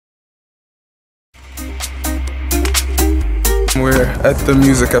We're at the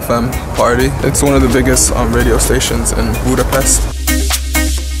Music FM party. It's one of the biggest radio stations in Budapest.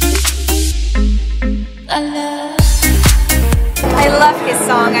 I love his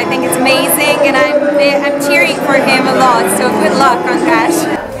song. I think it's amazing, and I'm cheering for him a lot. So good luck, András.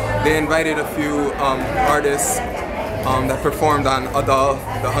 They invited a few artists that performed on Adal,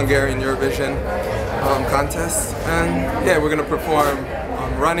 the Hungarian Eurovision contest, and yeah, we're gonna perform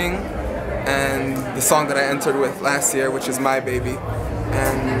Running and the song that I entered with last year, which is My Baby.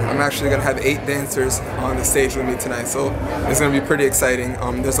 And I'm actually gonna have 8 dancers on the stage with me tonight, so it's gonna be pretty exciting.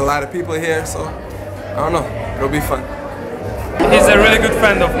 There's a lot of people here, so I don't know, it'll be fun. He's a really good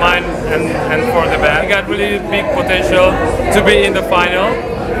friend of mine and for the band. He got really big potential to be in the final,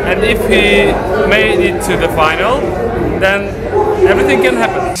 and if he made it to the final, then everything can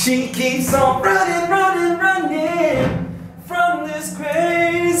happen. She keeps on running, running, running from this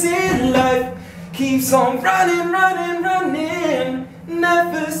crazy life. Keeps on running, running, running,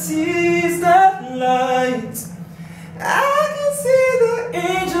 never sees the light. I can see the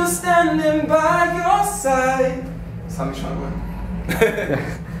angel standing by your side.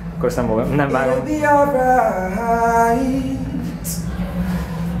 Akkor nem vágom. It'll be alright.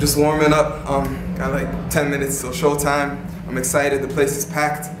 Just warming up, got like 10 minutes till showtime. I'm excited, the place is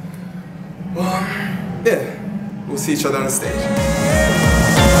packed. Yeah, we'll see each other on the stage.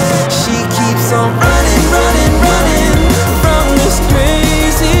 She keeps on running, running, running from this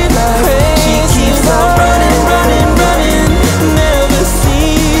crazy life. She keeps on running, running, running, never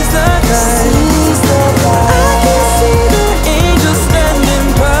sees the light. I can see the angel standing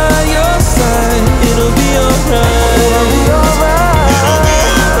by your side. It'll be alright.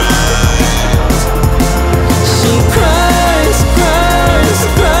 She cries, cries,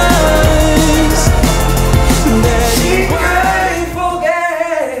 cries. Daddy, can't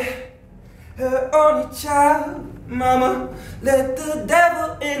forget her only child. Mama, let the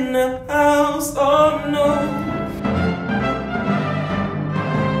devil in the house.